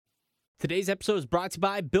Today's episode is brought to you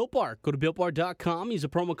by Built Bar. Go to BuiltBar.com, use a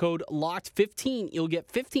promo code LOCKED15. You'll get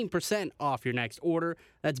 15% off your next order.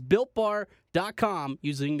 That's BuiltBar.com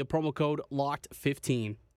using the promo code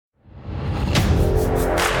LOCKED15.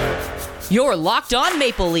 You're Locked On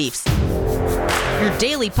Maple Leafs, your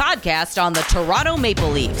daily podcast on the Toronto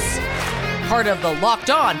Maple Leafs. Part of the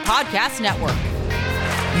Locked On Podcast Network,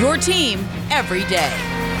 your team every day.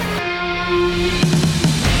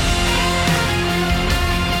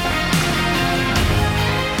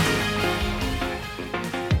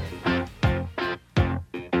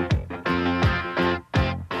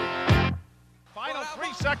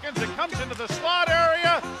 Seconds, it comes into the slot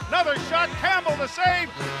area, another shot, Campbell to save,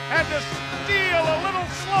 and to steal a little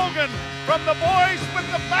slogan from the boys with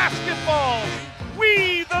the basketballs.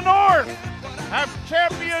 We, the North, have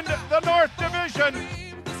championed the North Division.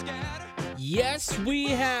 Yes, we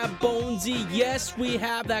have, Bonesy. Yes, we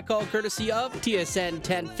have. That call courtesy of TSN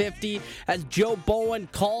 1050 as Joe Bowen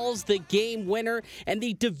calls the game winner and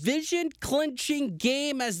the division-clinching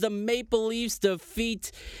game as the Maple Leafs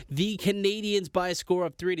defeat the Canadiens by a score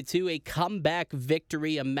of 3-2. A comeback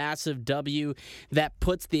victory, a massive W that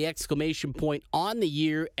puts the exclamation point on the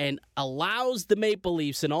year and allows the Maple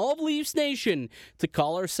Leafs and all of Leafs Nation to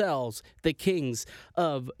call ourselves the Kings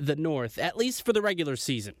of the North, at least for the regular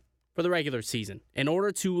season. In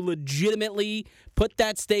order to legitimately put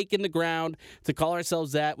that stake in the ground to call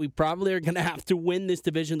ourselves that, we probably are going to have to win this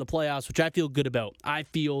division in the playoffs, which I feel good about. I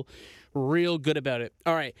feel real good about it.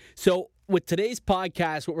 All right, so with today's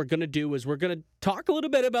podcast, what we're going to do is we're going to talk a little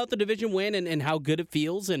bit about the division win and how good it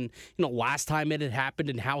feels and, last time it had happened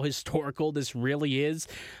and how historical this really is.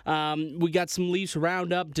 We got some Leafs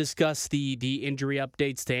roundup, discuss the injury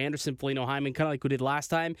updates to Anderson, Foligno, Hyman, kind of like we did last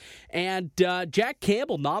time. And Jack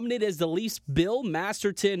Campbell nominated as the Leafs Bill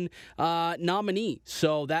Masterton nominee.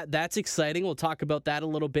 So that's exciting. We'll talk about that a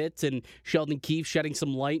little bit. And Sheldon Keefe shedding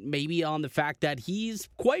some light maybe on the fact that he's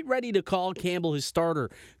quite ready to call Campbell his starter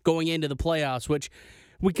going into the playoffs, which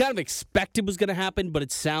we kind of expected was going to happen, but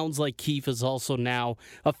it sounds like Keefe is also now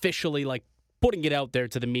officially putting it out there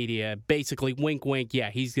to the media, basically wink, wink,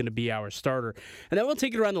 yeah, he's going to be our starter. And then we'll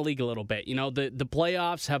take it around the league a little bit. The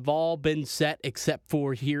playoffs have all been set except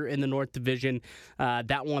for here in the North Division.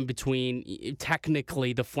 That one between,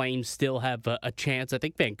 technically, the Flames still have a chance. I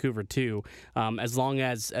think Vancouver, too, as long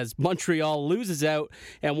as Montreal loses out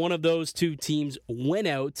and one of those two teams win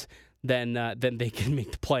out, then they can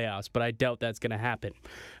make the playoffs, but I doubt that's going to happen.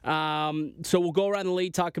 So we'll go around the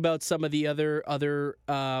league, talk about some of the other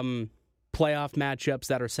playoff matchups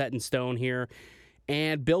that are set in stone here,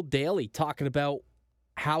 and Bill Daly talking about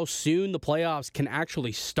how soon the playoffs can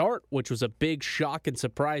actually start, which was a big shock and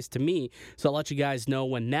surprise to me. So I'll let you guys know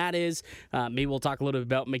when that is. Maybe we'll talk a little bit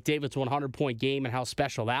about McDavid's 100-point game and how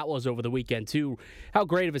special that was over the weekend, too. How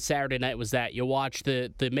great of a Saturday night was that? You watch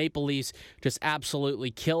the Maple Leafs just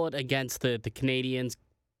absolutely kill it against the Canadiens.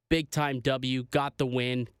 Big-time W, got the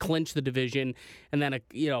win, clinched the division, and then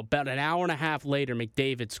about an hour and a half later,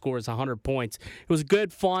 McDavid scores 100 points. It was a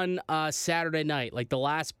good, fun Saturday night, like the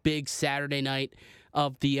last big Saturday night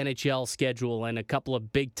of the NHL schedule, and a couple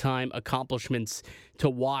of big-time accomplishments to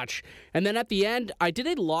watch. And then at the end, I did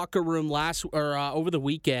a locker room over the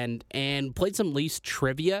weekend and played some Leafs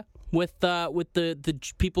trivia with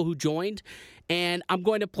the people who joined. And I'm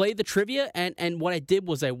going to play the trivia, and what I did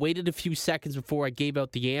was I waited a few seconds before I gave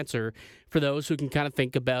out the answer for those who can kind of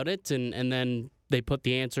think about it, and then they put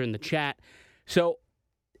the answer in the chat. So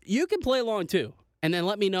you can play along too, and then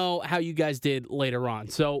let me know how you guys did later on.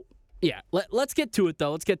 So yeah, let's get to it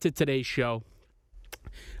though. Let's get to today's show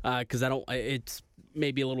because it's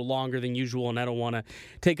maybe a little longer than usual, and I don't want to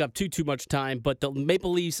take up too much time. But the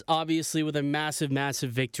Maple Leafs, obviously, with a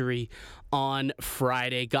massive victory on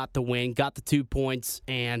Friday, got the win, got the 2 points,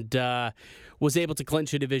 and was able to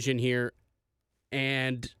clinch a division here,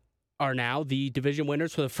 and are now the division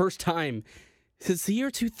winners for the first time since the year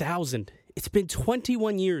 2000. It's been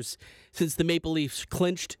 21 years since the Maple Leafs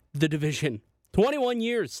clinched the division. 21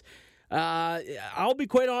 years. I'll be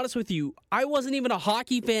quite honest with you. I wasn't even a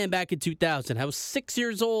hockey fan back in 2000. I was 6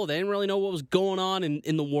 years old. I didn't really know what was going on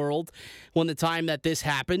in the world when the time that this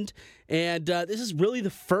happened. And this is really the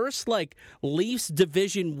first Leafs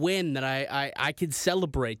division win that I can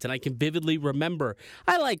celebrate and I can vividly remember.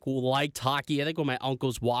 I liked hockey. I think when my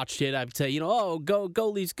uncles watched it, I'd say, oh, go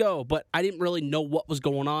Leafs, go. But I didn't really know what was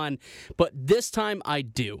going on. But this time I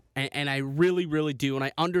do, and I really, really do. And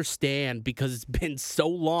I understand because it's been so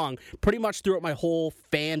long, pretty much throughout my whole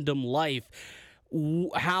fandom life,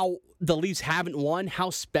 how the Leafs haven't won, how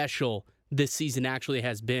special this season actually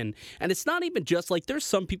has been. And it's not even just like there's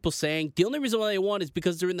some people saying the only reason why they won is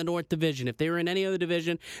because they're in the North Division. If they were in any other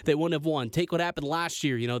division, they wouldn't have won. Take what happened last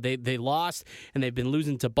year. You know, they lost, and they've been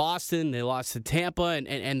losing to Boston. They lost to Tampa,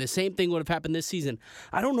 and the same thing would have happened this season.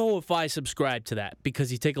 I don't know if I subscribe to that,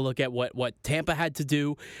 because you take a look at what Tampa had to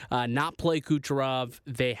do, not play Kucherov.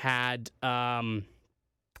 They had...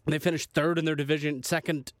 They finished third in their division,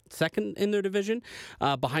 second in their division,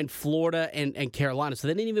 behind Florida and Carolina. So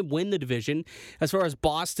they didn't even win the division. As far as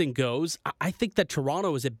Boston goes, I think that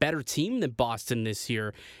Toronto is a better team than Boston this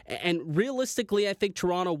year. And realistically, I think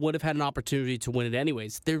Toronto would have had an opportunity to win it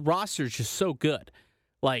anyways. Their roster is just so good.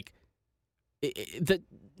 Like, the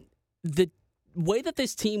way that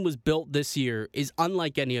this team was built this year is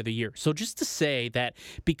unlike any other year. So just to say that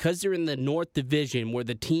because they're in the North Division where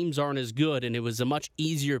the teams aren't as good and it was a much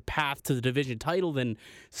easier path to the division title than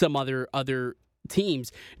some other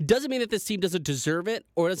teams, doesn't mean that this team doesn't deserve it,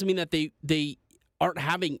 or doesn't mean that they aren't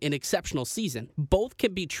having an exceptional season. Both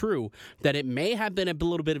can be true, that it may have been a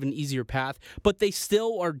little bit of an easier path, but they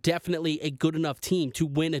still are definitely a good enough team to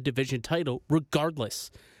win a division title regardless.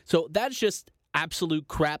 So that's just absolute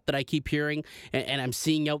crap that I keep hearing and I'm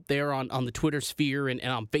seeing out there on the Twitter sphere and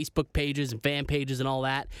on Facebook pages and fan pages and all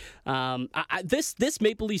that. This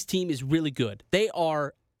Maple Leafs team is really good. They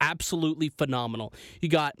are absolutely phenomenal. You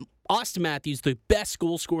got Austin Matthews, the best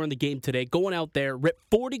goal scorer in the game today, going out there, ripped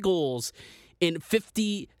 40 goals in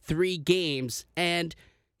 53 games, and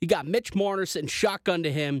you got Mitch Marner sitting shotgun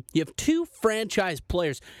to him. You have two franchise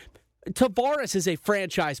players. Tavares is a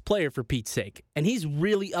franchise player, for Pete's sake, and he's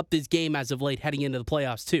really upped his game as of late heading into the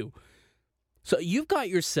playoffs too. So you've got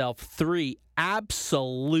yourself three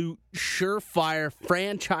absolute surefire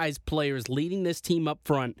franchise players leading this team up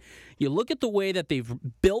front. You look at the way that they've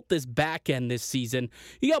built this back end this season.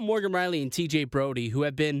 You got Morgan Rielly and TJ Brody, who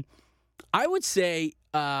have been, I would say,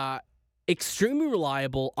 extremely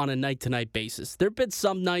reliable on a night-to-night basis. There have been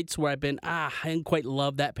some nights where I've been, I didn't quite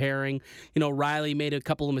love that pairing. You know, Rielly made a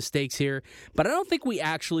couple of mistakes here, but I don't think we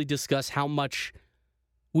actually discuss how much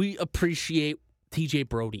we appreciate TJ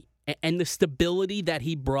Brody and the stability that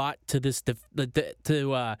he brought to this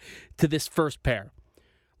to this first pair.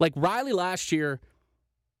 Like, Rielly last year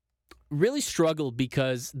really struggled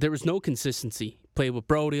because there was no consistency. Played with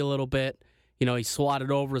Brody a little bit. You know, he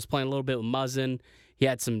swatted over, was playing a little bit with Muzzin. He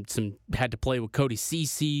had had to play with Cody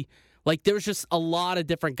Ceci. Like, there was just a lot of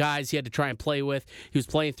different guys he had to try and play with. He was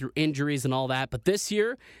playing through injuries and all that. But this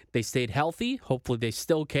year, they stayed healthy. Hopefully they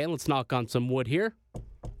still can. Let's knock on some wood here.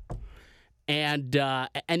 And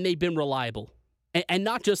they've been reliable. And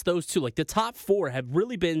not just those two. Like, the top four have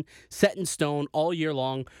really been set in stone all year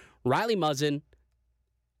long. Rielly, Muzzin,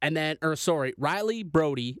 Rielly,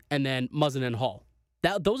 Brody, and then Muzzin and Hall.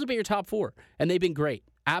 Those have been your top four, and they've been great.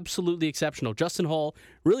 Absolutely exceptional. Justin Hall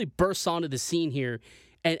really bursts onto the scene here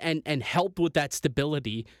and helped with that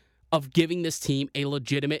stability of giving this team a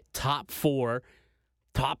legitimate top four,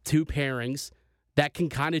 top two pairings that can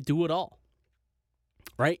kind of do it all.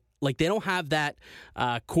 Right? Like, they don't have that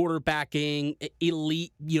quarterbacking,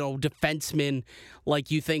 elite, defenseman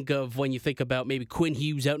like you think of when you think about maybe Quinn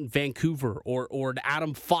Hughes out in Vancouver or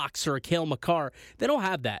Adam Fox or a Cale Makar. They don't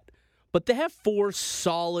have that. But they have four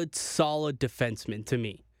solid defensemen to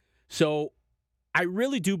me. So I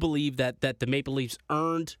really do believe that the Maple Leafs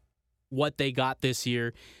earned what they got this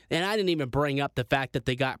year. And I didn't even bring up the fact that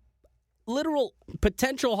they got literal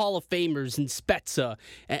potential Hall of Famers in Spezza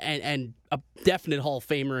and a definite Hall of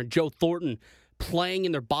Famer in Joe Thornton playing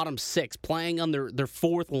in their bottom six, playing on their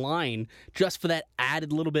fourth line just for that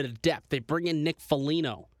added little bit of depth. They bring in Nick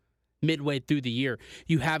Foligno midway through the year.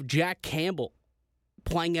 You have Jack Campbell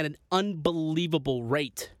playing at an unbelievable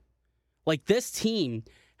rate. Like, this team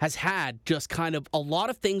has had just kind of a lot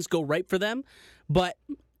of things go right for them, but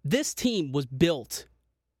this team was built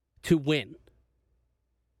to win.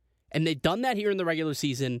 And they've done that here in the regular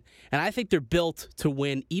season, and I think they're built to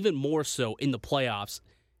win even more so in the playoffs.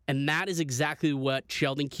 And that is exactly what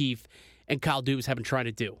Sheldon Keefe and Kyle Dubas have been trying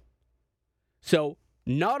to do. So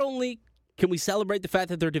not only can we celebrate the fact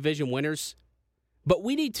that they're division winners, but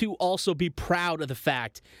we need to also be proud of the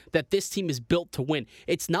fact that this team is built to win.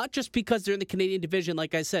 It's not just because they're in the Canadian division,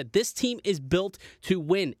 like I said. This team is built to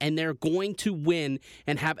win, and they're going to win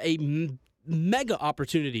and have a mega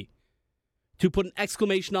opportunity to put an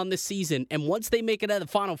exclamation on this season. And once they make it out of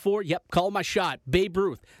the Final Four, call my shot, Babe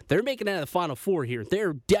Ruth. They're making it out of the Final Four here.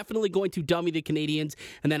 They're definitely going to dummy the Canadians.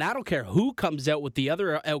 And then I don't care who comes out with the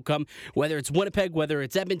other outcome, whether it's Winnipeg, whether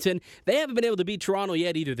it's Edmonton. They haven't been able to beat Toronto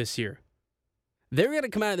yet either this year. They're going to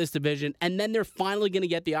come out of this division, and then they're finally going to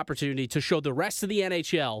get the opportunity to show the rest of the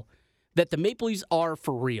NHL that the Maple Leafs are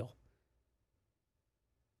for real.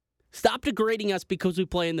 Stop degrading us because we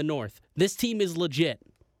play in the North. This team is legit.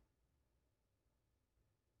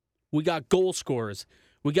 We got goal scorers.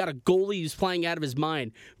 We got a goalie who's playing out of his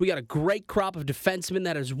mind. We got a great crop of defensemen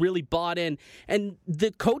that has really bought in. And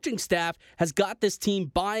the coaching staff has got this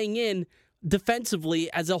team buying in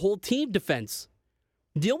defensively as a whole team defense.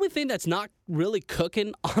 The only thing that's not really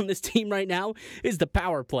cooking on this team right now is the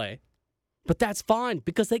power play. But that's fine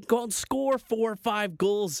because they can go and score 4 or 5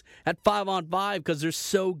 goals at 5-on-5 because they're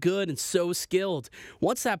so good and so skilled.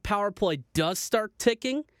 Once that power play does start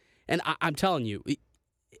ticking, and I'm telling you,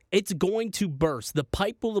 it's going to burst. The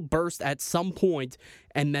pipe will burst at some point,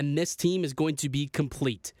 and then this team is going to be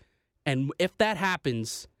complete. And if that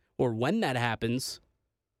happens, or when that happens,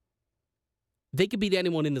 they could beat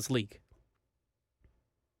anyone in this league.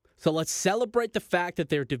 So let's celebrate the fact that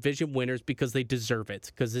they're division winners because they deserve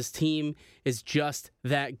it, because this team is just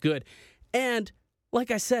that good. And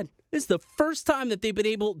like I said, this is the first time that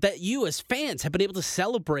that you as fans have been able to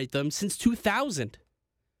celebrate them since 2000.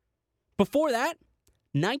 Before that,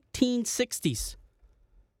 1960s.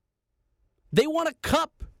 They won a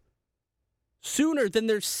cup sooner than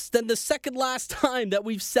the second last time that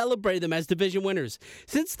we've celebrated them as division winners.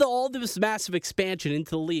 Since all this massive expansion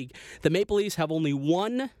into the league, the Maple Leafs have only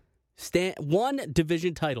one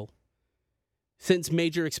division title since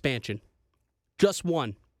major expansion. Just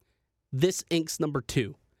one. This inks number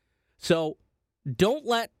 2. So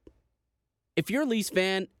if you're a Leafs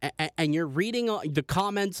fan and you're reading the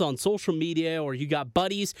comments on social media, or you got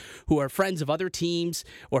buddies who are friends of other teams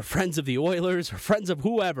or friends of the Oilers or friends of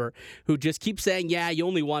whoever who just keep saying, yeah, you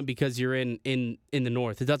only won because you're in the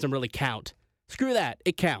North, it doesn't really count. Screw that.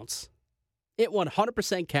 It counts. It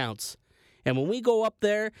 100% counts. And when we go up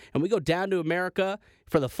there and we go down to America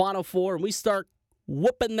for the Final Four and we start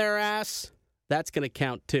whooping their ass, that's going to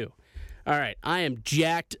count too. All right, I am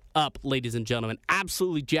jacked up, ladies and gentlemen.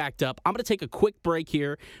 Absolutely jacked up. I'm going to take a quick break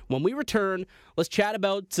here. When we return, let's chat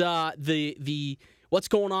about the what's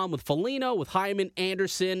going on with Foligno, with Hyman,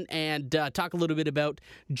 Anderson, and talk a little bit about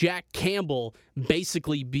Jack Campbell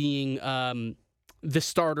basically being the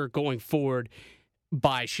starter going forward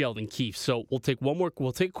by Sheldon Keefe. So we'll take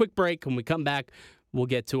a quick break. When we come back, we'll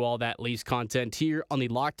get to all that Leafs content here on the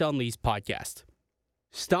Locked On Leafs podcast.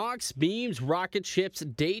 Stocks, beams, rocket ships,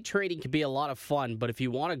 day trading can be a lot of fun, but if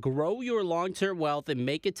you want to grow your long-term wealth and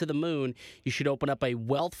make it to the moon, you should open up a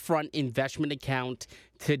Wealthfront investment account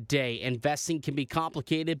today. Investing can be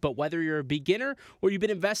complicated, but whether you're a beginner or you've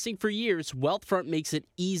been investing for years, Wealthfront makes it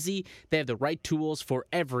easy. They have the right tools for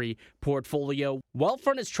every portfolio.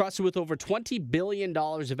 Wealthfront is trusted with over $20 billion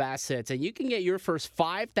of assets, and you can get your first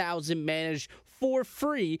 $5,000 managed for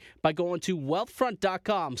free by going to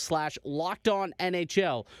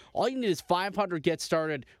wealthfront.com/LockedOnNHL. All you need is $500 to get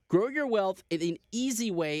started. Grow your wealth in an easy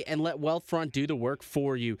way and let Wealthfront do the work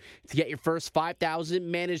for you. To get your first $5,000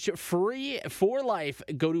 managed free for life,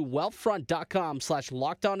 go to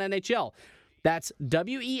wealthfront.com/LockedOnNHL. That's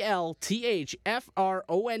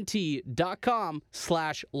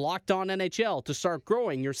wealthfront.com/LockedOnNHL to start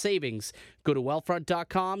growing your savings. Go to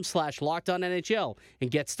wealthfront.com/LockedOnNHL and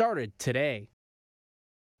get started today.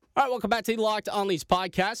 All right, welcome back to the Locked On Leafs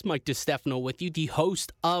podcast. Mike DiStefano with you, the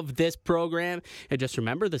host of this program. And just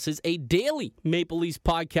remember, this is a daily Maple Leafs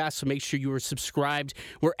podcast, so make sure you are subscribed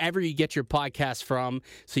wherever you get your podcast from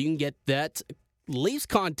so you can get that Leafs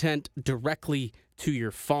content directly to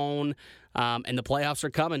your phone. And the playoffs are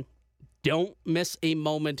coming. Don't miss a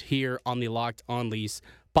moment here on the Locked On Leafs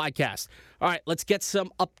podcast. All right, let's get some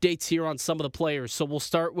updates here on some of the players. So we'll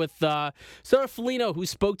start with Foligno, who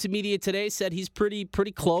spoke to media today, said he's pretty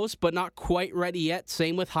close, but not quite ready yet.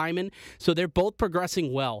 Same with Hyman. So they're both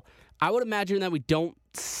progressing well. I would imagine that we don't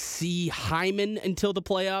see Hyman until the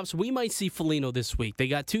playoffs. We might see Foligno this week. They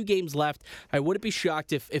got 2 games left. I wouldn't be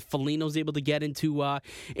shocked if Foligno's able to get into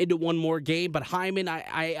one more game. But Hyman,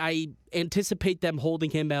 I anticipate them holding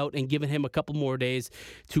him out and giving him a couple more days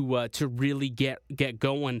to really get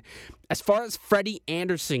going. As far as Freddie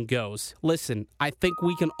Anderson goes, listen, I think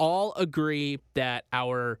we can all agree that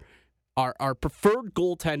our preferred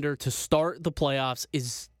goaltender to start the playoffs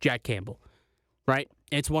is Jack Campbell, right?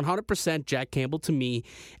 It's 100% Jack Campbell to me.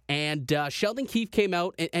 And Sheldon Keefe came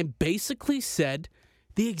out and basically said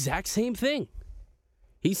the exact same thing.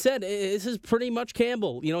 He said, this is pretty much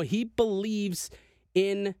Campbell. You know, he believes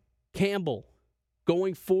in Campbell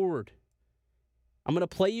going forward. I'm going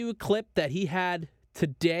to play you a clip that he had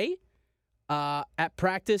today at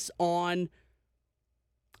practice on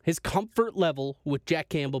his comfort level with Jack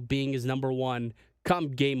Campbell being his number one come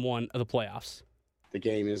game 1 of the playoffs. The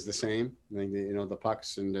game is the same. I think, the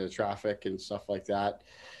pucks and the traffic and stuff like that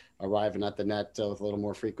arriving at the net with a little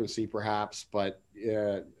more frequency perhaps, but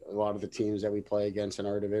a lot of the teams that we play against in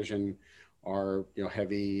our division are,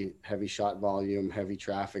 heavy shot volume, heavy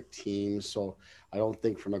traffic teams. So I don't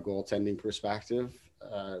think from a goaltending perspective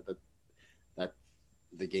that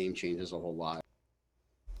the game changes a whole lot.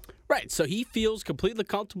 Right, so he feels completely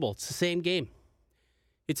comfortable. It's the same game.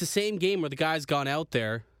 It's the same game where the guy's gone out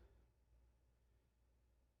there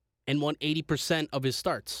and won 80% of his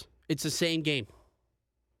starts. It's the same game.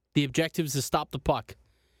 The objective is to stop the puck.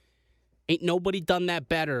 Ain't nobody done that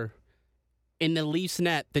better in the Leafs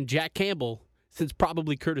net than Jack Campbell since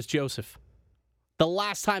probably Curtis Joseph. The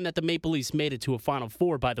last time that the Maple Leafs made it to a Final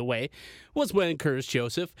Four, by the way, was when Curtis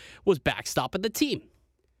Joseph was backstopping the team.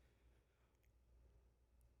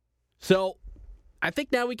 So I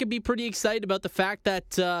think now we can be pretty excited about the fact that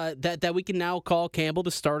that we can now call Campbell the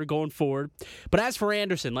starter going forward. But as for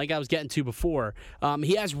Anderson, like I was getting to before,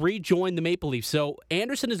 he has rejoined the Maple Leafs. So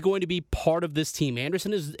Anderson is going to be part of this team.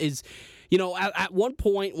 Anderson is at one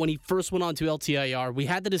point when he first went on to LTIR, we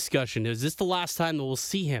had the discussion, is this the last time that we'll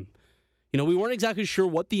see him? We weren't exactly sure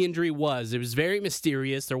what the injury was. It was very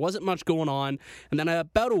mysterious. There wasn't much going on. And then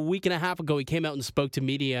about a week and a half ago, he came out and spoke to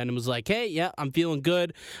media and was like, hey, yeah, I'm feeling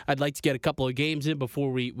good. I'd like to get a couple of games in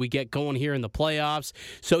before we get going here in the playoffs.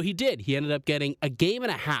 So he did. He ended up getting a game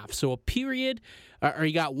and a half. So a period, or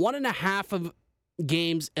he got 1.5 of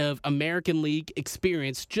games of American League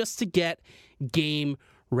experience just to get game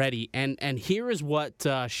ready. And here is what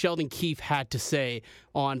Sheldon Keefe had to say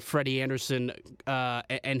on Freddie Anderson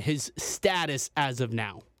and his status as of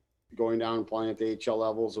now. Going down and playing at the HL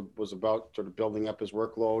levels was about sort of building up his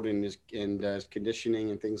workload and his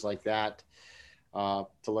conditioning and things like that to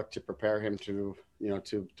look to prepare him to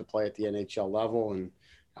play at the NHL level. And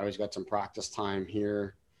now he's got some practice time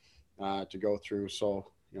here to go through. So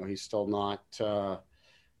he's still not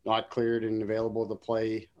cleared and available to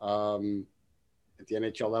play at the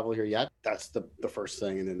NHL level here yet. That's the first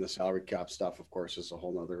thing. And then the salary cap stuff, of course, is a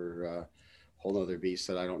whole nother beast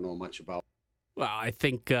that I don't know much about. Well, I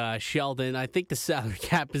think, Sheldon, the salary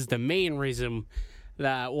cap is the main reason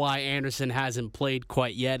that why Anderson hasn't played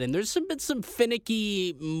quite yet. And there's been some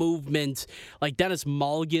finicky movement. Like Dennis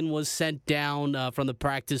Mulligan was sent down from the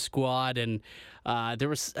practice squad, and there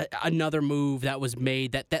was another move that was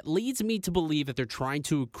made that leads me to believe that they're trying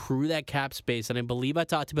to accrue that cap space. And I believe I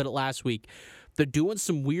talked about it last week. They're doing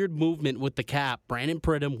some weird movement with the cap. Brandon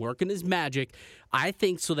Pridham working his magic, I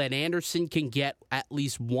think, so that Anderson can get at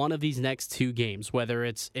least one of these next 2 games, whether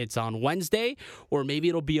it's on Wednesday or maybe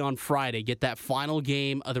it'll be on Friday. Get that final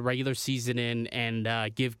game of the regular season in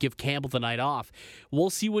and give Campbell the night off.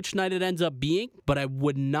 We'll see which night it ends up being, but I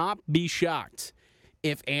would not be shocked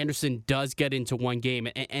if Anderson does get into one game.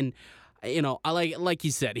 And like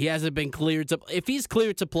you said, he hasn't been cleared to. If he's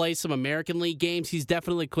cleared to play some American League games, he's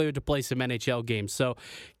definitely cleared to play some NHL games. So,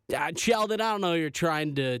 Sheldon, I don't know you're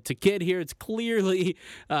trying to kid here. It's clearly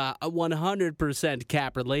 100%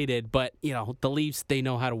 cap related, but the Leafs, they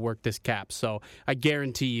know how to work this cap. So I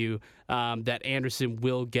guarantee you that Anderson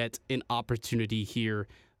will get an opportunity here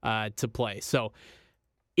to play. So.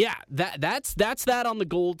 Yeah, that's that on the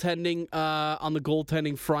goaltending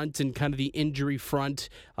front and kind of the injury front.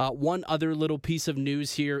 One other little piece of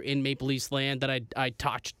news here in Maple Leafs land that I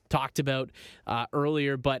talked about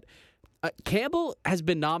earlier, but Campbell has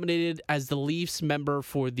been nominated as the Leafs member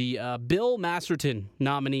for the Bill Masterton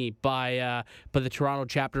nominee by the Toronto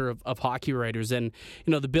chapter of Hockey Writers, and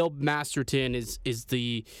the Bill Masterton is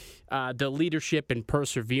the Leadership and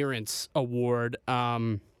Perseverance Award.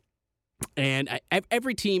 And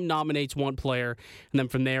every team nominates one player, and then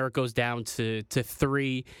from there it goes down to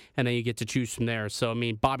 3, and then you get to choose from there. So,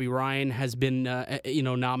 Bobby Ryan has been,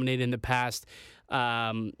 nominated in the past.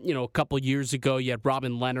 A couple years ago, you had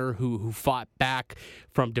Robin Lehner, who fought back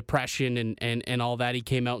from depression and all that. He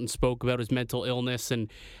came out and spoke about his mental illness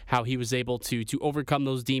and how he was able to overcome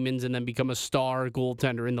those demons and then become a star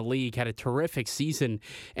goaltender in the league. Had a terrific season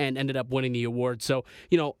and ended up winning the award. So,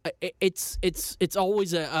 it's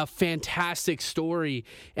always a fantastic story.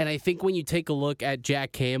 And I think when you take a look at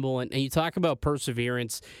Jack Campbell and you talk about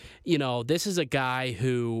perseverance, this is a guy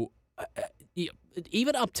who,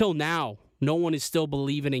 even up till now, no one is still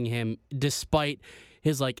believing in him despite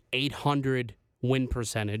his 800 win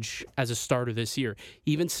percentage as a starter this year.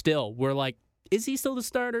 Even still, we're like, is he still the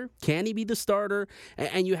starter? Can he be the starter?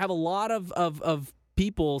 And you have a lot of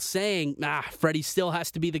people saying, Freddie still has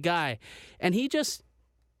to be the guy. And he just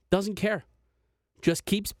doesn't care. Just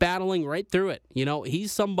keeps battling right through it.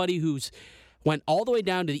 He's somebody who's went all the way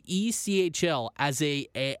down to the ECHL as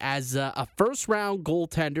a first round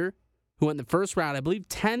goaltender who went in the first round, I believe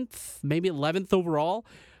 10th, maybe 11th overall,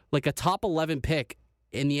 like a top 11 pick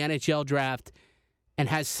in the NHL draft and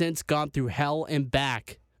has since gone through hell and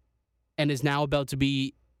back and is now about to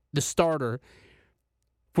be the starter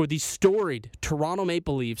for the storied Toronto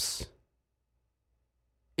Maple Leafs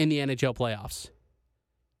in the NHL playoffs.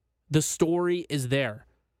 The story is there.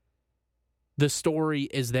 The story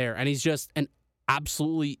is there. And he's just an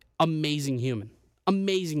absolutely amazing human.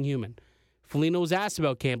 Amazing human. Foligno was asked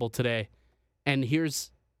about Campbell today, and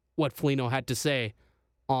here's what Foligno had to say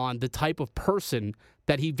on the type of person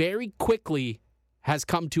that he very quickly has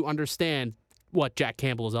come to understand what Jack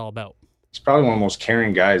Campbell is all about. He's probably one of the most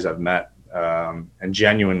caring guys I've met, and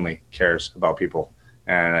genuinely cares about people.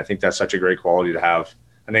 And I think that's such a great quality to have.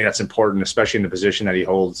 I think that's important, especially in the position that he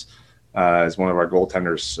holds as one of our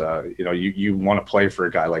goaltenders. You want to play for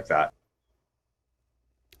a guy like that.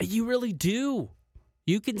 You really do.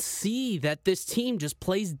 You can see that this team just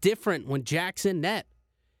plays different when Jack's in net.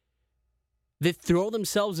 They throw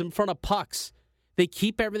themselves in front of pucks. They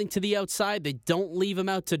keep everything to the outside. They don't leave them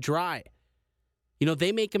out to dry.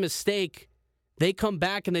 They make a mistake. They come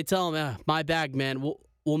back and they tell them, my bad, man.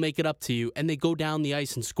 We'll make it up to you. And they go down the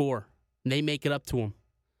ice and score. And they make it up to him.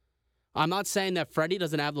 I'm not saying that Freddie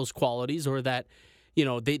doesn't have those qualities or that,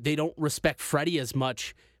 they don't respect Freddie as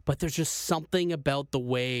much. But there's just something about the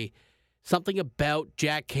way, something about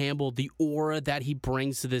Jack Campbell, the aura that he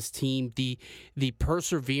brings to this team, the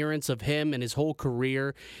perseverance of him and his whole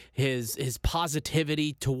career, his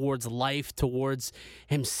positivity towards life, towards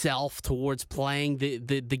himself, towards playing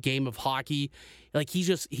the game of hockey. Like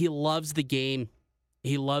he loves the game.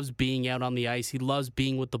 He loves being out on the ice. He loves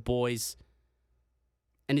being with the boys.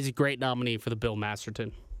 And he's a great nominee for the Bill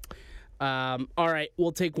Masterton. All right,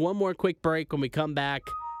 we'll take one more quick break. When we come back,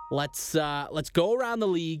 let's go around the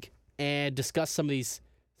league and discuss some of these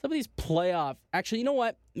playoff. Actually, you know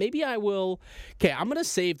what? Maybe I will. Okay, I'm gonna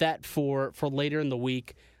save that for later in the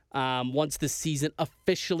week. Once the season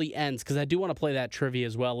officially ends, because I do want to play that trivia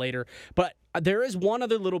as well later. But there is one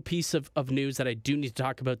other little piece of news that I do need to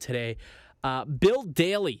talk about today. Bill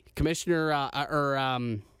Daly,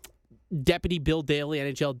 Deputy Bill Daly,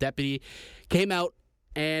 NHL deputy, came out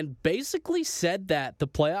and basically said that the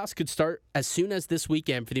playoffs could start as soon as this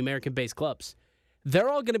weekend for the American-based clubs. They're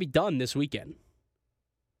all going to be done this weekend.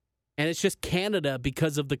 And it's just Canada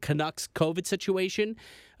because of the Canucks COVID situation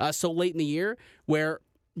so late in the year, where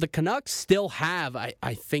the Canucks still have,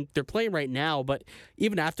 I think they're playing right now, but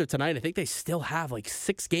even after tonight, I think they still have like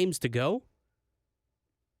 6 games to go.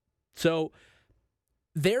 So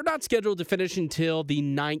they're not scheduled to finish until the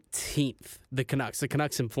 19th, the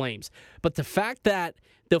Canucks and Flames. But the fact that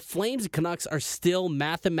the Flames and Canucks are still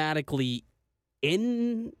mathematically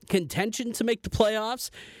in contention to make the playoffs,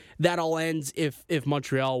 that all ends if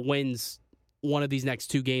Montreal wins one of these next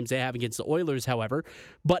 2 games they have against the Oilers, however.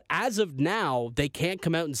 But as of now, they can't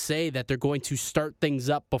come out and say that they're going to start things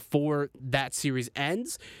up before that series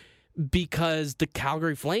ends, because the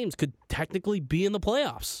Calgary Flames could technically be in the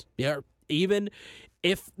playoffs. Yeah, even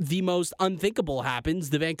if the most unthinkable happens,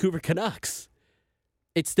 the Vancouver Canucks.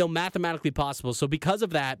 It's still mathematically possible. So because of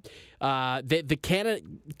that, the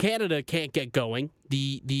Canada can't get going.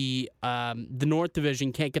 The North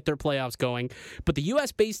Division can't get their playoffs going. But the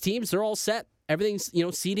U.S.-based teams, they're all set. Everything's,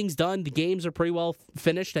 seeding's done. The games are pretty well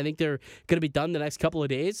finished. I think they're going to be done the next couple of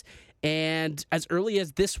days. And as early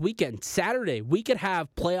as this weekend, Saturday, we could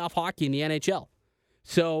have playoff hockey in the NHL.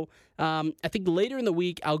 So I think later in the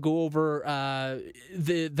week, I'll go over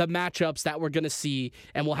the matchups that we're going to see,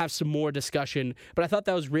 and we'll have some more discussion. But I thought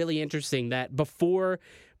that was really interesting that before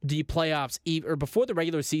the playoffs, or before the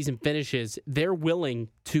regular season finishes, they're willing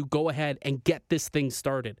to go ahead and get this thing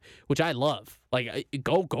started, which I love. Like,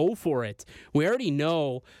 go for it. We already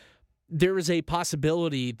know there is a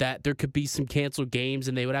possibility that there could be some canceled games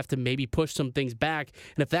and they would have to maybe push some things back.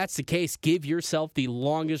 And if that's the case, give yourself the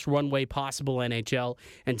longest runway possible, NHL,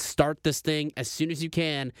 and start this thing as soon as you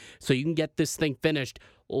can so you can get this thing finished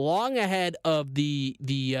long ahead of the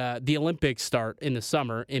Olympics start in the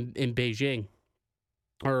summer in Beijing.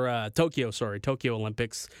 Or Tokyo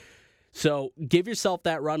Olympics. So give yourself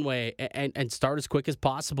that runway and start as quick as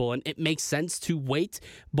possible. And it makes sense to wait,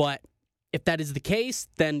 but if that is the case,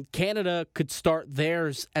 then Canada could start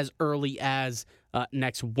theirs as early as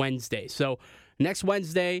next Wednesday. So next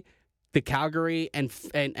Wednesday, the Calgary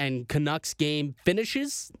and Canucks game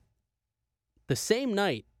finishes the same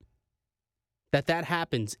night that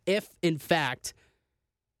happens. If, in fact,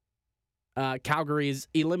 Calgary is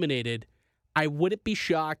eliminated, I wouldn't be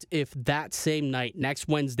shocked if that same night, next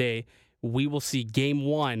Wednesday, we will see Game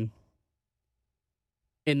 1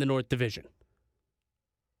 in the North Division.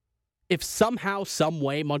 if somehow, some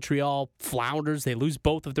way, Montreal flounders, they lose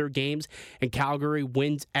both of their games, and Calgary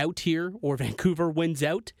wins out here, or Vancouver wins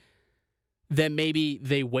out, then maybe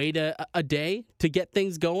they wait a day to get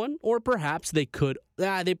things going, or perhaps they could.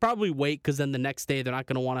 They probably wait, because then the next day they're not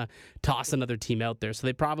going to want to toss another team out there. So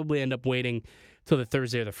they probably end up waiting till the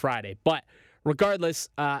Thursday or the Friday. But regardless,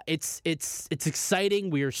 it's exciting.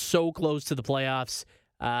 We are so close to the playoffs.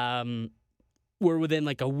 We're within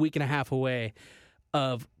like a week and a half away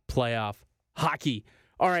of playoff hockey.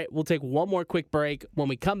 All right, we'll take one more quick break. When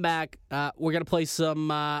we come back, we're going to play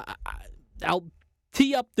some... I'll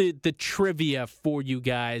tee up the trivia for you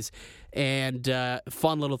guys, and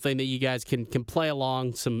fun little thing that you guys can play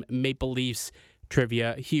along, some Maple Leafs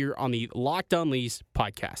trivia here on the Locked On Leafs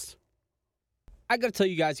podcast. I got to tell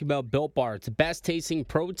you guys about Built Bar. It's the best tasting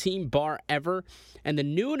protein bar ever, and the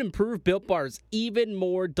new and improved Built Bar is even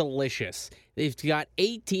more delicious. They've got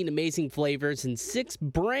 18 amazing flavors and 6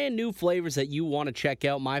 brand new flavors that you want to check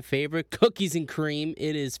out. My favorite, cookies and cream.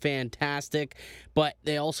 It is fantastic. But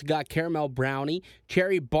they also got caramel brownie,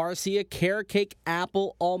 cherry barcia, carrot cake,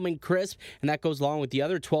 apple, almond crisp, and that goes along with the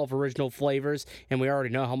other 12 original flavors. And we already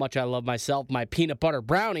know how much I love myself my peanut butter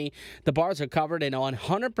brownie. The bars are covered in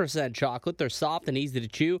 100% chocolate. They're soft and easy to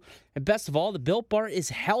chew. And best of all, the Built Bar is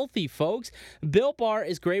healthy, folks. Built Bar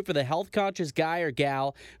is great for the health-conscious guy or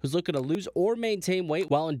gal who's looking to lose or maintain weight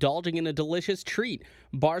while indulging in a delicious treat.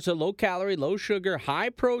 Bars are low-calorie, low-sugar,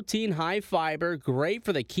 high-protein, high-fiber, great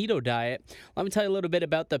for the keto diet. Let me tell you a little bit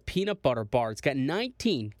about the peanut butter bar. It's got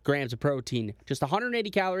 19 grams of protein, just 180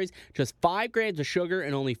 calories, just 5 grams of sugar,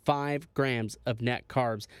 and only 5 grams of net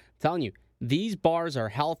carbs. I'm telling you, these bars are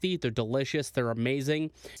healthy, they're delicious, they're amazing.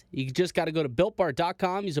 You just got to go to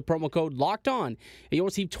BuiltBar.com, use the promo code LOCKEDON, and you'll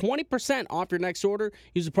receive 20% off your next order.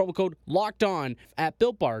 Use the promo code LOCKEDON at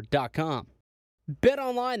BuiltBar.com.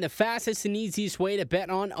 BetOnline, the fastest and easiest way to bet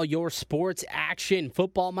on your sports action.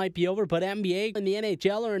 Football might be over, but NBA and the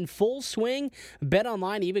NHL are in full swing.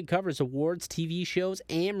 BetOnline even covers awards, TV shows,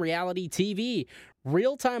 and reality TV.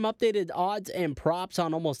 Real-time updated odds and props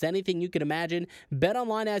on almost anything you can imagine.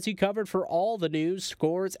 BetOnline has you covered for all the news,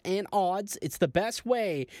 scores, and odds. It's the best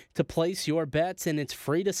way to place your bets, and it's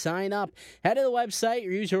free to sign up. Head to the website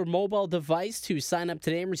or use your mobile device to sign up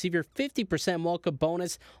today and receive your 50% welcome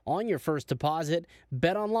bonus on your first deposit.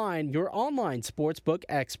 BetOnline, your online sportsbook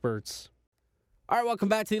experts. All right, welcome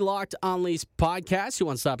back to the Locked On Leafs podcast, your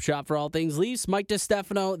one-stop shop for all things Leafs. Mike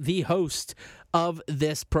DiStefano, the host of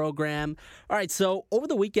this program. All right, so over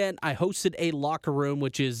the weekend, I hosted a locker room,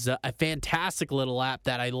 which is a fantastic little app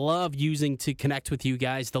that I love using to connect with you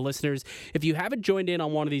guys, the listeners. If you haven't joined in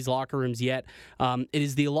on one of these locker rooms yet, it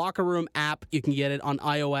is the Locker Room app. You can get it on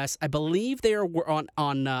iOS. I believe they are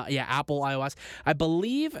on Apple iOS. I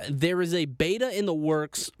believe there is a beta in the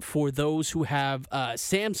works for those who have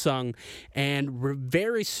Samsung, and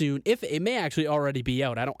very soon, if it may actually already be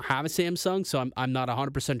out. I don't have a Samsung, so I'm not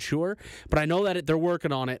 100% sure, but I know that they're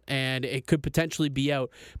working on it, and it could potentially be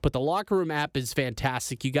out. But the Locker Room app is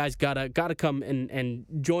fantastic. You guys gotta come and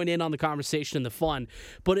join in on the conversation and the fun.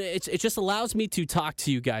 But it just allows me to talk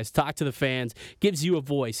to you guys, talk to the fans, gives you a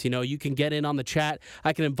voice. You know, you can get in on the chat.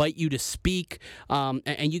 I can invite you to speak,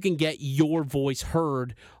 and you can get your voice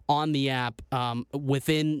heard on the app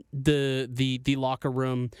within the Locker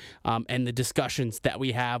Room and the discussions that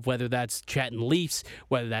we have, whether that's chatting Leafs,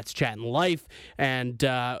 whether that's chatting life. And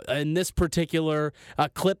in this particular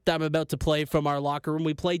clip that I'm about to play from our locker room,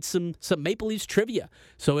 we played some Maple Leafs trivia.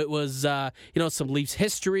 So it was some Leafs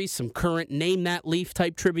history, some current Name That Leaf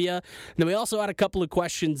type trivia. And then we also had a couple of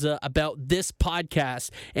questions about this podcast.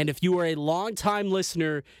 And if you are a longtime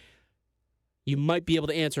listener, you might be able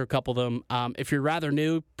to answer a couple of them. If you're rather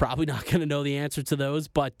new, probably not going to know the answer to those,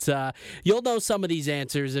 but you'll know some of these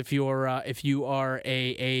answers if you are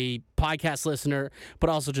a podcast listener,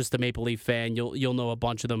 but also just a Maple Leaf fan. You'll know a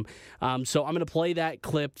bunch of them. So I'm going to play that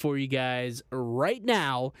clip for you guys right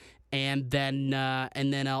now, and then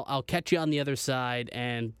I'll catch you on the other side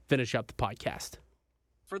and finish up the podcast.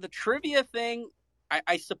 For the trivia thing,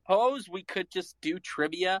 I suppose we could just do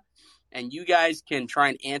trivia, and you guys can try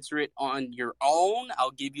and answer it on your own.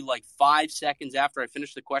 I'll give you like 5 seconds after I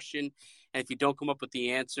finish the question. And if you don't come up with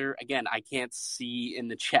the answer, again, I can't see in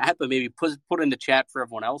the chat, but maybe put in the chat for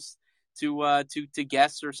everyone else to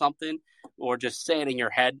guess or something, or just say it in your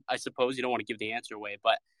head. I suppose you don't want to give the answer away,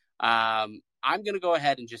 but I'm going to go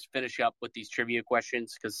ahead and just finish up with these trivia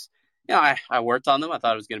questions because I worked on them. I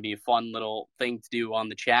thought it was going to be a fun little thing to do on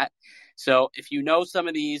the chat. So if you know some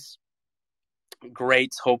of these,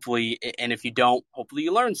 great, hopefully, and if you don't, hopefully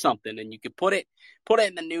you learn something and you can put it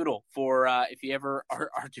in the noodle for if you ever are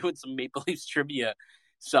doing some Maple Leafs trivia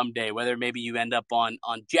someday, whether maybe you end up on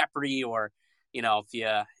Jeopardy or,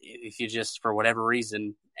 if you just, for whatever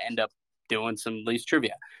reason, end up doing some Leafs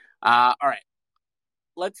trivia. All right.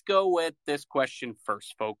 Let's go with this question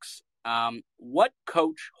first, folks. What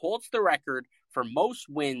coach holds the record for most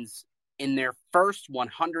wins in their first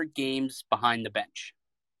 100 games behind the bench?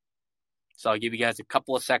 So I'll give you guys a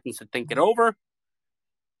couple of seconds to think it over.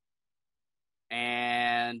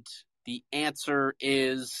 And the answer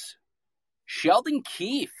is Sheldon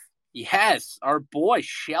Keefe. Yes, our boy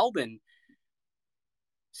Sheldon.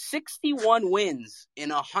 61 wins in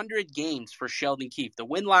 100 games for Sheldon Keefe. The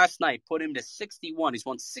win last night put him to 61. He's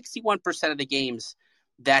won 61% of the games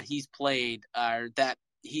that he's played, that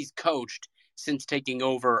he's coached since taking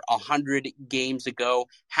over 100 games ago.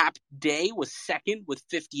 Hap Day was second with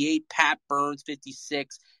 58, Pat Burns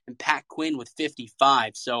 56, and Pat Quinn with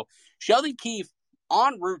 55. So Sheldon Keefe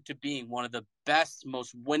en route to being one of the best,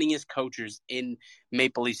 most winningest coaches in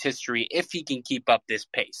Maple Leafs history if he can keep up this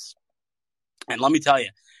pace. And let me tell you,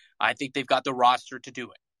 I think they've got the roster to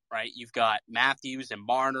do it, right? You've got Matthews and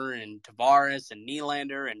Marner and Tavares and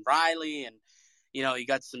Nylander and Riley, and, you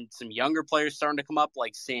got some younger players starting to come up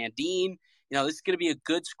like Sandin. This is going to be a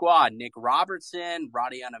good squad. Nick Robertson,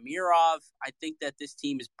 Rodion Amirov. I think that this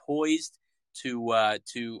team is poised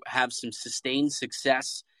to have some sustained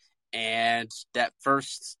success. And that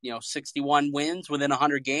first, 61 wins within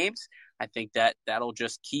 100 games, I think that'll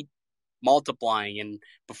just keep multiplying, and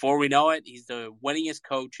before we know it, he's the winningest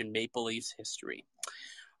coach in Maple Leafs history.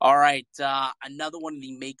 All right, another one in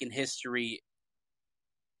the making history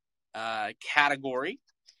category.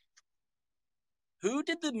 Who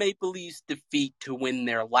did the Maple Leafs defeat to win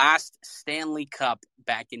their last Stanley Cup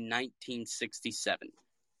back in 1967?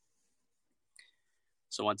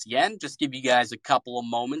 So once again, just give you guys a couple of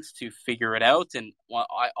moments to figure it out, and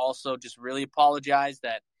I also just really apologize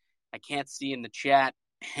that I can't see in the chat.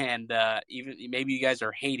 And even maybe you guys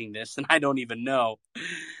are hating this, and I don't even know.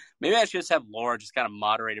 Maybe I should just have Laura just kind of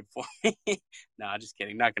moderate it for me. No, just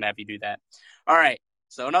kidding. Not going to have you do that. All right,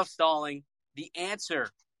 so enough stalling. The answer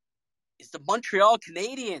is the Montreal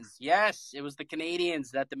Canadiens. Yes, it was the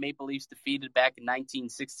Canadiens that the Maple Leafs defeated back in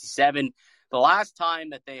 1967, the last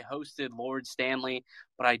time that they hosted Lord Stanley.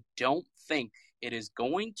 But I don't think it is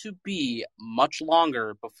going to be much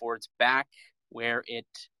longer before it's back where it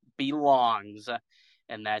belongs.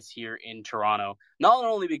 And that's here in Toronto. Not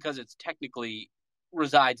only because it's technically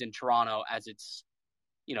resides in Toronto as its,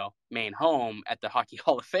 main home at the Hockey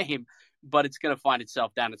Hall of Fame, but it's going to find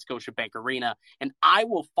itself down at Scotiabank Arena. And I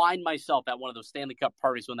will find myself at one of those Stanley Cup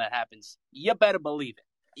parties when that happens. You better believe it.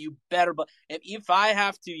 You better. If I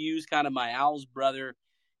have to use kind of my Owl's brother,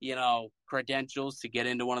 credentials to get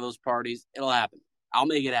into one of those parties, it'll happen. I'll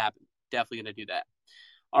make it happen. Definitely going to do that.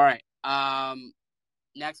 All right.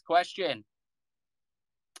 Next question.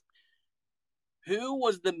 Who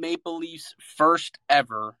was the Maple Leafs' first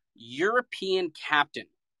ever European captain?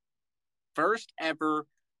 First ever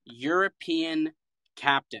European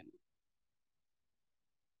captain.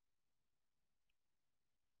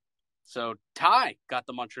 So Ty got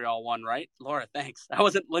the Montreal one right. Laura, thanks. I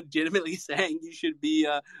wasn't legitimately saying you should be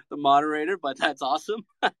the moderator, but that's awesome.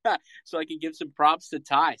 So I can give some props to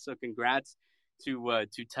Ty. So congrats to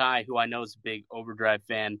Ty, who I know is a big Overdrive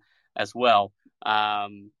fan as well.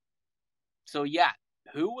 So yeah,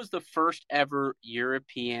 who was the first ever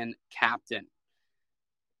European captain?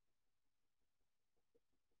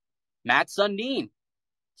 Mats Sundin.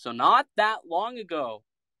 So not that long ago.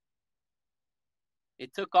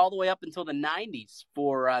 It took all the way up until the 90s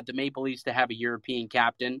for the Maple Leafs to have a European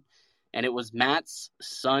captain, and it was Mats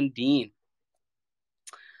Sundin.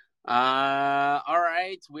 All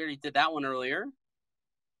right, we already did that one earlier.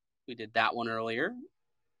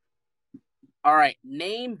 All right,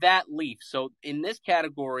 name that Leaf. So in this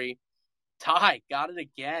category, Ty got it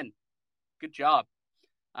again. Good job.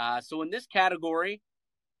 So in this category,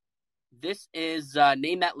 this is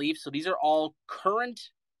name that Leaf. So these are all current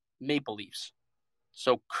Maple Leafs.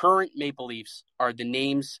 So current Maple Leafs are the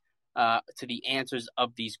names to the answers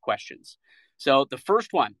of these questions. So the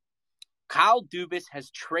first one, Kyle Dubas has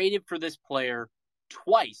traded for this player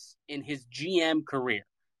twice in his GM career.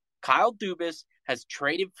 Kyle Dubas has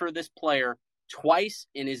traded for this player twice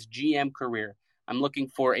in his GM career. I'm looking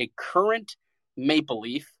for a current Maple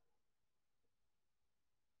Leaf.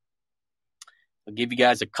 I'll give you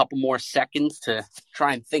guys a couple more seconds to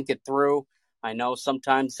try and think it through. I know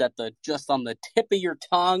sometimes just on the tip of your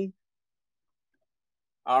tongue.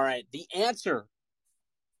 All right, the answer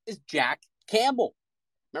is Jack Campbell.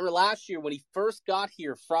 Remember last year when he first got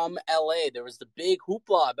here from LA, there was the big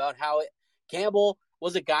hoopla about how Campbell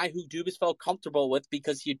was a guy who Dubas felt comfortable with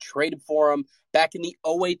because he had traded for him back in the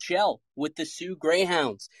OHL with the Sioux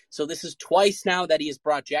Greyhounds. So this is twice now that he has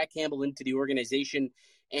brought Jack Campbell into the organization.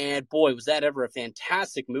 And boy, was that ever a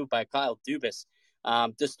fantastic move by Kyle Dubas.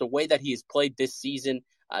 Just the way that he has played this season,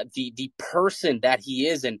 the person that he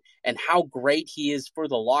is, and how great he is for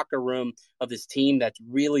the locker room of this team that's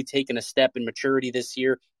really taken a step in maturity this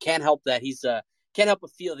year. Can't help but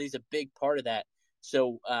feel that he's a big part of that.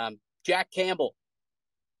 So Jack Campbell,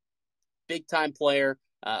 big time player,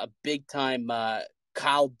 a big time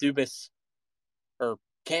Kyle Dubas, or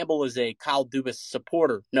Campbell is a Kyle Dubas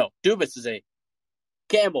supporter. No, Dubas is a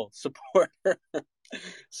Campbell supporter.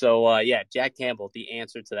 So Jack Campbell, the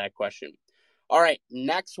answer to that question. All right,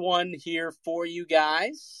 next one here for you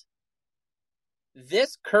guys.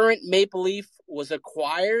 This current Maple Leaf was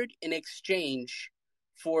acquired in exchange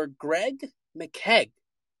for Greg McKegg.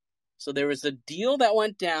 So there was a deal that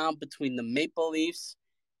went down between the Maple Leafs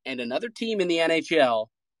and another team in the NHL.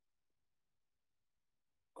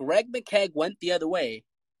 Greg McKegg went the other way.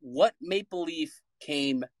 What Maple Leaf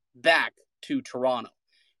came back to Toronto?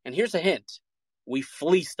 And here's a hint. We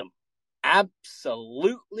fleeced them.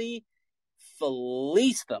 Absolutely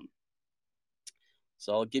fleeced them.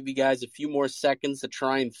 So I'll give you guys a few more seconds to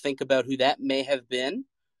try and think about who that may have been.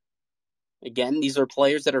 Again, these are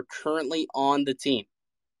players that are currently on the team.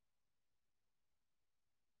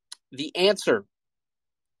 The answer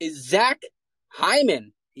is Zach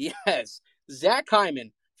Hyman. Yes, Zach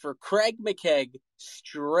Hyman for Craig McKegg,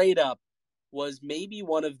 straight up, was maybe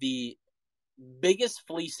one of the biggest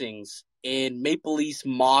fleecings in Maple Leafs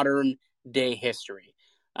modern day history.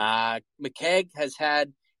 McKegg has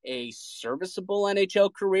had a serviceable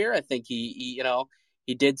NHL career. I think he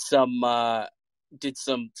did some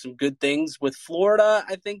good things with Florida.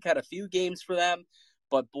 I think had a few games for them.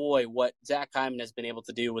 But boy, what Zach Hyman has been able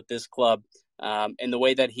to do with this club, and the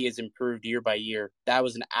way that he has improved year by year, that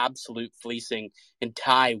was an absolute fleecing. And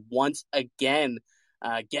Ty, once again,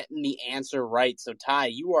 getting the answer right. So Ty,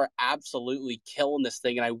 you are absolutely killing this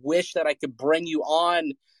thing, and I wish that I could bring you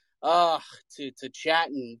on to chat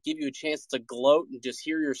and give you a chance to gloat and just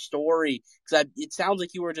hear your story, because it sounds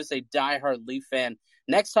like you were just a diehard Leaf fan.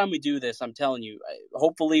 Next time we do this, I'm telling you,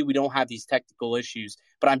 hopefully we don't have these technical issues,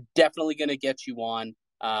 but I'm definitely going to get you on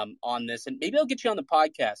this, and maybe I'll get you on the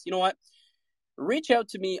podcast. You know what? Reach out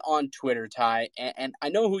to me on Twitter, Ty, and I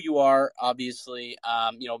know who you are, obviously.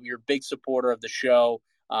 You're a big supporter of the show,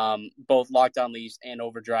 both Locked On Leafs and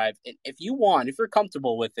Overdrive. And if you're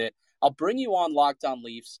comfortable with it, I'll bring you on Locked On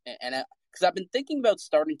Leafs, and because I've been thinking about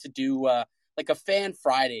starting to do like a Fan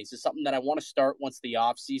Fridays is something that I want to start once the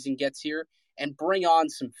off season gets here, and bring on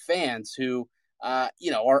some fans who are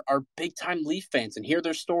big time Leaf fans and hear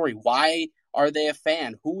their story. Why are they a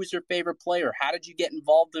fan? Who is your favorite player? How did you get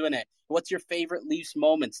involved in it? What's your favorite Leafs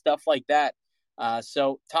moment? Stuff like that.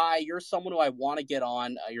 So Ty, you're someone who I want to get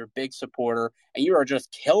on. You're a big supporter, and you are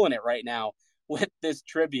just killing it right now with this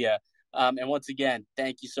trivia. And once again,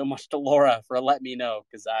 thank you so much to Laura for letting me know,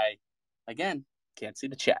 because I, again, can't see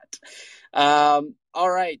the chat. All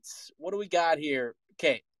right, what do we got here?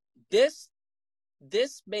 Okay, this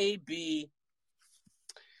may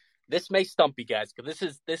stump you guys,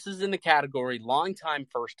 because this is in the category long time,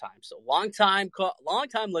 first time. So long time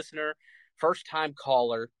listener, first time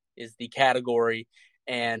caller is the category.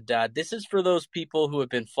 And this is for those people who have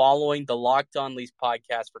been following the Locked On Leafs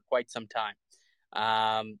podcast for quite some time.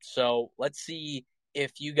 So let's see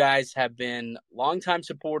if you guys have been longtime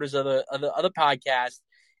supporters of the podcast,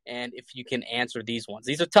 and if you can answer these ones.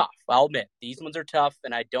 These are tough. I'll admit these ones are tough,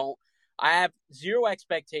 and I have zero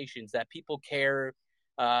expectations that people care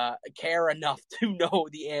enough to know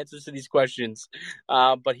the answers to these questions.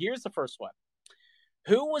 But here's the first one.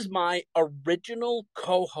 Who was my original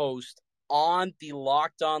co-host on the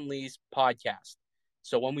Locked On Leafs podcast?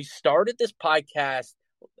 So when we started this podcast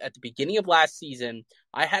at the beginning of last season,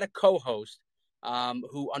 I had a co-host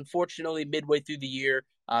who unfortunately midway through the year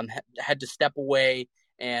had to step away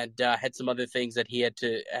and had some other things that he had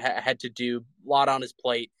to do, a lot on his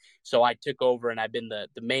plate. So I took over, and I've been the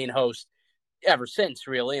main host ever since,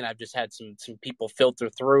 really. And I've just had some people filter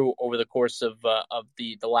through over the course of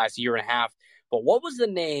the last year and a half. But what was the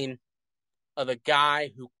name of the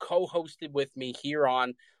guy who co-hosted with me here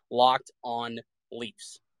on Locked On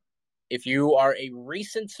Leafs? If you are a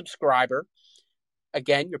recent subscriber,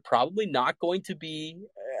 again, you're probably not going to be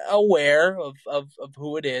aware of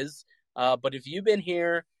who it is. But if you've been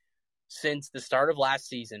here since the start of last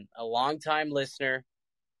season, a longtime listener,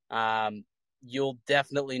 you'll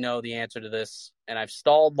definitely know the answer to this. And I've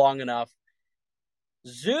stalled long enough.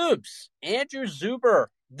 Zoobs, Andrew Zuber,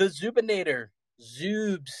 the Zubinator.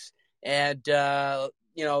 Zoobs And,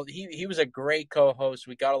 he was a great co-host.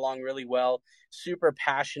 We got along really well. Super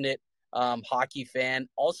passionate hockey fan.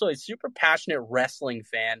 Also a super passionate wrestling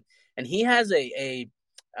fan. And he has a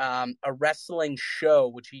wrestling show,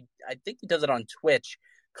 which I think he does it on Twitch,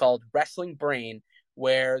 called Wrestling Brain,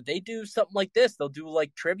 where they do something like this. They'll do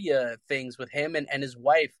like trivia things with him and his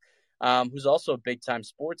wife, who's also a big time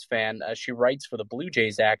sports fan. She writes for the Blue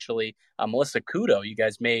Jays, actually. Melissa Kudo, you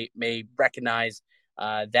guys may recognize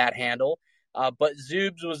that handle. But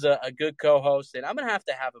Zoobs was a good co-host, and I'm going to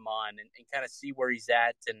have him on and kind of see where he's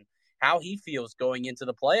at and how he feels going into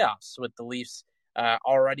the playoffs with the Leafs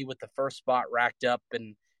already with the first spot racked up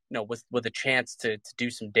and, with a chance to do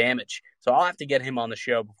some damage. So I'll have to get him on the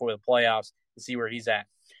show before the playoffs and see where he's at.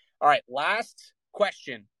 All right, last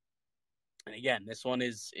question. And again, this one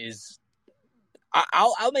is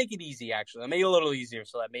I'll make it easy, actually. I'll make it a little easier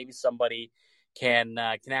so that maybe somebody can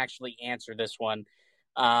actually answer this one.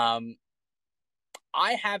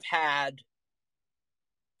 I have had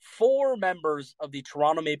 4 members of the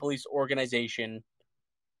Toronto Maple Leafs organization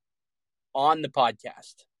on the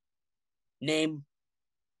podcast. Name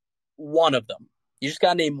one of them. You just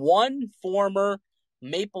got to name one former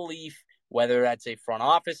Maple Leaf, whether that's a front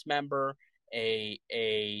office member, a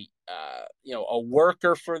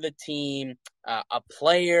worker for the team, a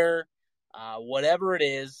player, whatever it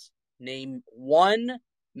is. Name one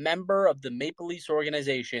member of the Maple Leafs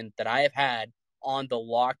organization that I have had on the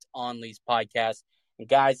Locked On Leafs podcast. And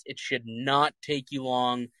guys, it should not take you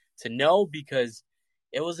long to know, because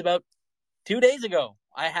it was about 2 days ago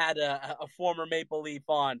I had a former Maple Leaf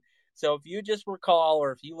on. So if you just recall,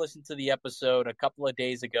 or if you listened to the episode a couple of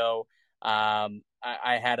days ago, I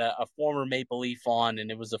had a former Maple Leaf on, and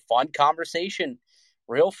it was a fun conversation,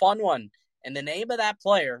 real fun one. And the name of that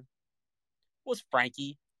player was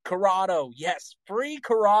Frankie Corrado. Yes, free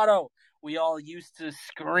Corrado. We all used to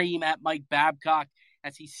scream at Mike Babcock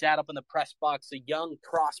as he sat up in the press box, a young,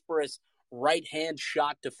 prosperous, right-hand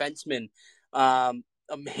shot defenseman.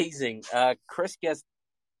 Amazing. Chris guessed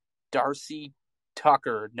Darcy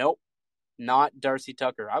Tucker. Nope, not Darcy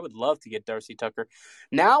Tucker. I would love to get Darcy Tucker.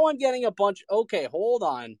 Now I'm getting a bunch. Okay, hold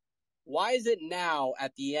on. Why is it now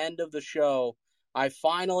at the end of the show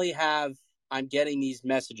I'm getting these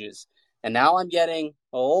messages, and now I'm getting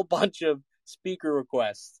a whole bunch of speaker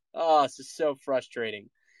requests. Oh, this is so frustrating.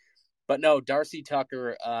 But no, Darcy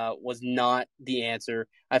Tucker was not the answer.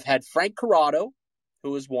 I've had Frank Corrado,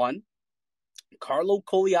 who was one. Carlo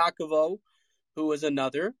Koliakovo, who was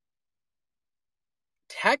another.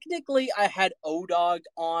 Technically, I had O-Dog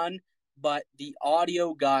on, but the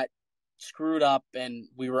audio got screwed up and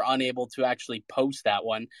we were unable to actually post that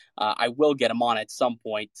one. I will get him on at some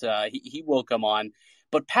point. He will come on.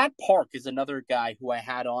 But Pat Park is another guy who I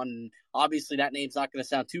had on. Obviously, that name's not going to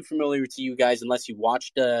sound too familiar to you guys unless you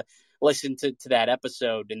listened to that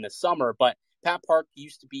episode in the summer. But Pat Park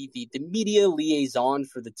used to be the media liaison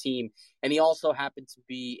for the team, and he also happened to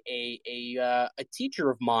be a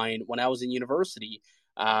teacher of mine when I was in university.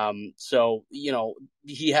 So,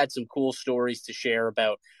 he had some cool stories to share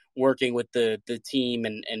about working with the team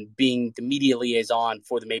and being the media liaison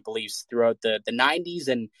for the Maple Leafs throughout the 90s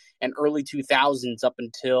and early 2000s up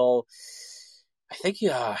until, I think,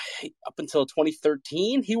 up until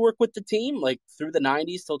 2013, he worked with the team, like through the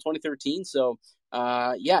 90s till 2013. So,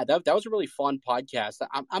 that was a really fun podcast.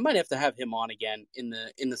 I might have to have him on again in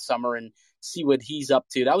the summer and see what he's up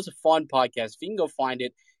to. That was a fun podcast. If you can go find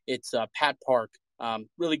it, it's Pat Park.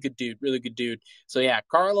 Really good dude. So yeah,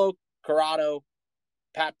 Carlo Corrado,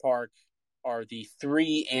 Pat Park are the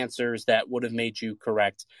 3 answers that would have made you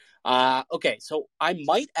correct. Okay, so I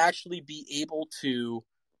might actually be able to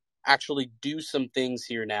actually do some things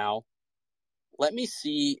here now. Let me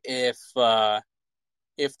see if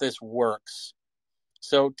this works.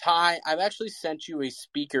 So Ty, I've actually sent you a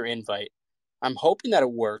speaker invite. I'm hoping that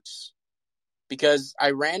it works because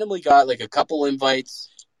I randomly got like a couple invites.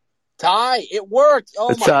 Ty, it worked. Oh,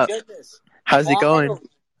 what's my up? goodness. How's it going?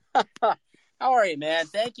 How are you, man?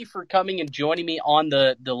 Thank you for coming and joining me on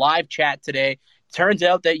the live chat today. Turns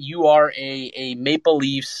out that you are a Maple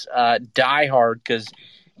Leafs diehard because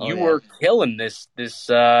you were killing this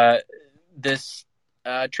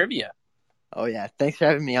trivia. Oh, yeah. Thanks for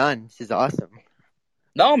having me on. This is awesome.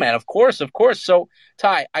 No, man, of course. So,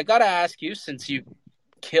 Ty, I got to ask you, since you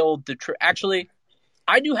killed actually,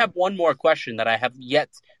 I do have one more question that I have yet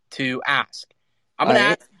to ask. I'm going to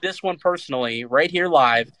ask this one personally right here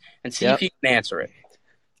live and see if you can answer it.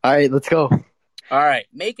 All right, let's go. All right,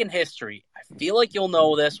 making history. I feel like you'll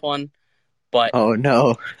know this one, but... Oh,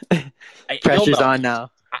 no. Pressure's on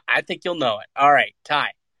now. I think you'll know it. All right,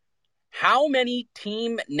 Ty. How many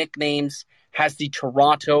team nicknames has the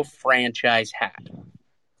Toronto franchise had?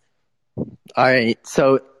 All right.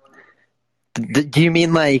 So, do you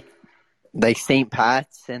mean like St.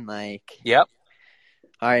 Pat's and like? Yep.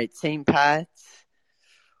 All right, St. Pat's.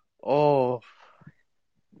 Oh,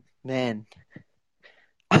 man.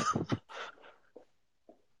 What's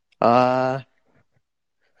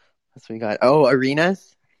we got? Oh,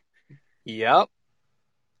 arenas. Yep.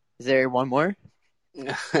 Is there one more?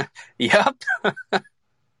 Yep. I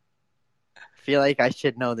feel like I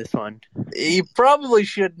should know this one. You probably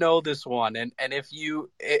should know this one, and if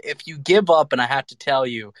you give up, and I have to tell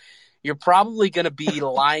you, you're probably going to be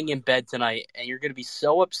lying in bed tonight, and you're going to be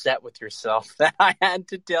so upset with yourself that I had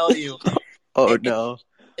to tell you. Oh, no.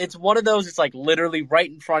 It's one of those. It's like literally right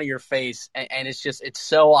in front of your face, and it's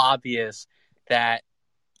so obvious that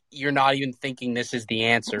you're not even thinking this is the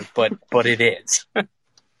answer, but it is.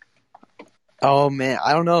 Oh, man.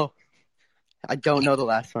 I don't know. I don't know the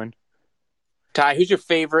last one. Ty, who's your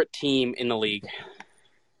favorite team in the league?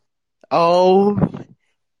 Oh,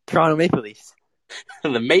 Toronto Maple Leafs.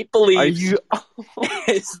 The Maple Leafs Are you?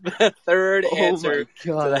 is the third answer Oh, my to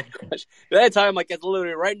God. that question. That time, like, it's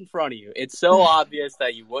literally right in front of you. It's so obvious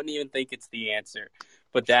that you wouldn't even think it's the answer.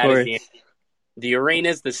 But that is the answer. The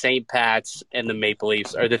Arenas, the St. Pat's, and the Maple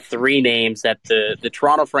Leafs are the three names that the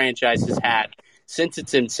Toronto franchise has had since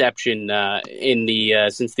its inception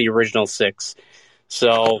since the original six.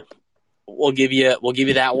 So we'll give you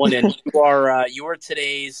that one, and you are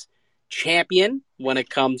today's champion when it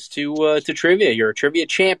comes to trivia. You're a trivia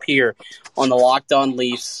champ here on the Locked On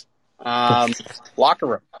Leafs locker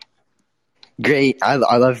room. Great. I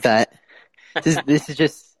love that. This is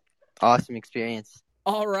just awesome experience.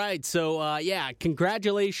 All right, so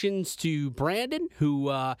congratulations to Brandon, who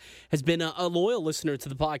has been a loyal listener to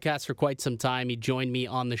the podcast for quite some time. He joined me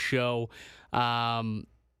on the show,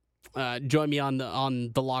 joined me on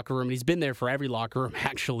the locker room. He's been there for every locker room,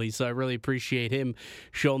 actually, so I really appreciate him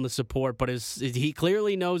showing the support. But he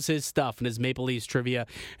clearly knows his stuff and his Maple Leafs trivia.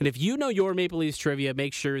 And if you know your Maple Leafs trivia,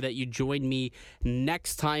 make sure that you join me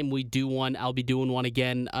next time we do one. I'll be doing one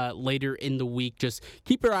again later in the week. Just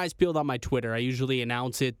keep your eyes peeled on my Twitter. I usually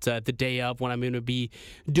announce it the day of when I'm going to be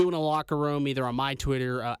doing a locker room, either on my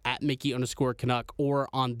Twitter at Mickey_Canuck or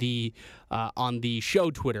on the show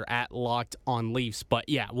Twitter at Locked On Leafs. But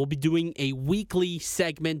yeah, we'll be doing a weekly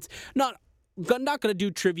segment. Not going to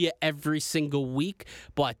do trivia every single week,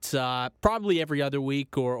 but probably every other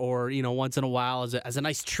week or once in a while as a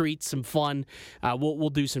nice treat, some fun. We'll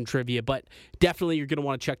do some trivia, but definitely you're going to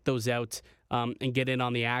want to check those out and get in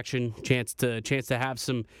on the action. Chance to have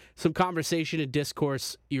some conversation and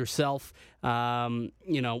discourse yourself.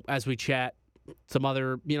 As we chat. Some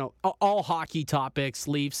other, all hockey topics,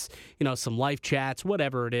 Leafs, some life chats,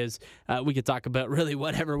 whatever it is. We could talk about really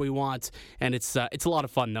whatever we want, and it's a lot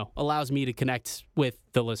of fun though. Allows me to connect with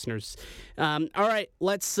the listeners. All right,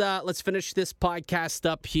 let's finish this podcast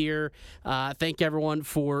up here. Thank everyone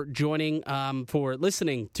for joining, for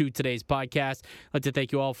listening to today's podcast. I'd like to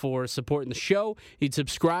thank you all for supporting the show. You'd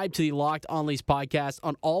subscribe to the Locked On Leafs podcast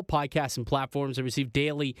on all podcasts and platforms and receive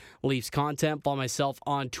daily Leafs content. Follow myself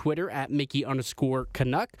on Twitter at Mickey_Canuck.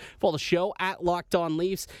 Follow the show at Locked On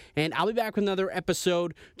Leafs, and I'll be back with another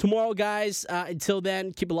episode tomorrow, guys. Until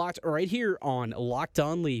then, keep it locked right here on Locked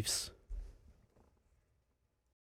On Leafs.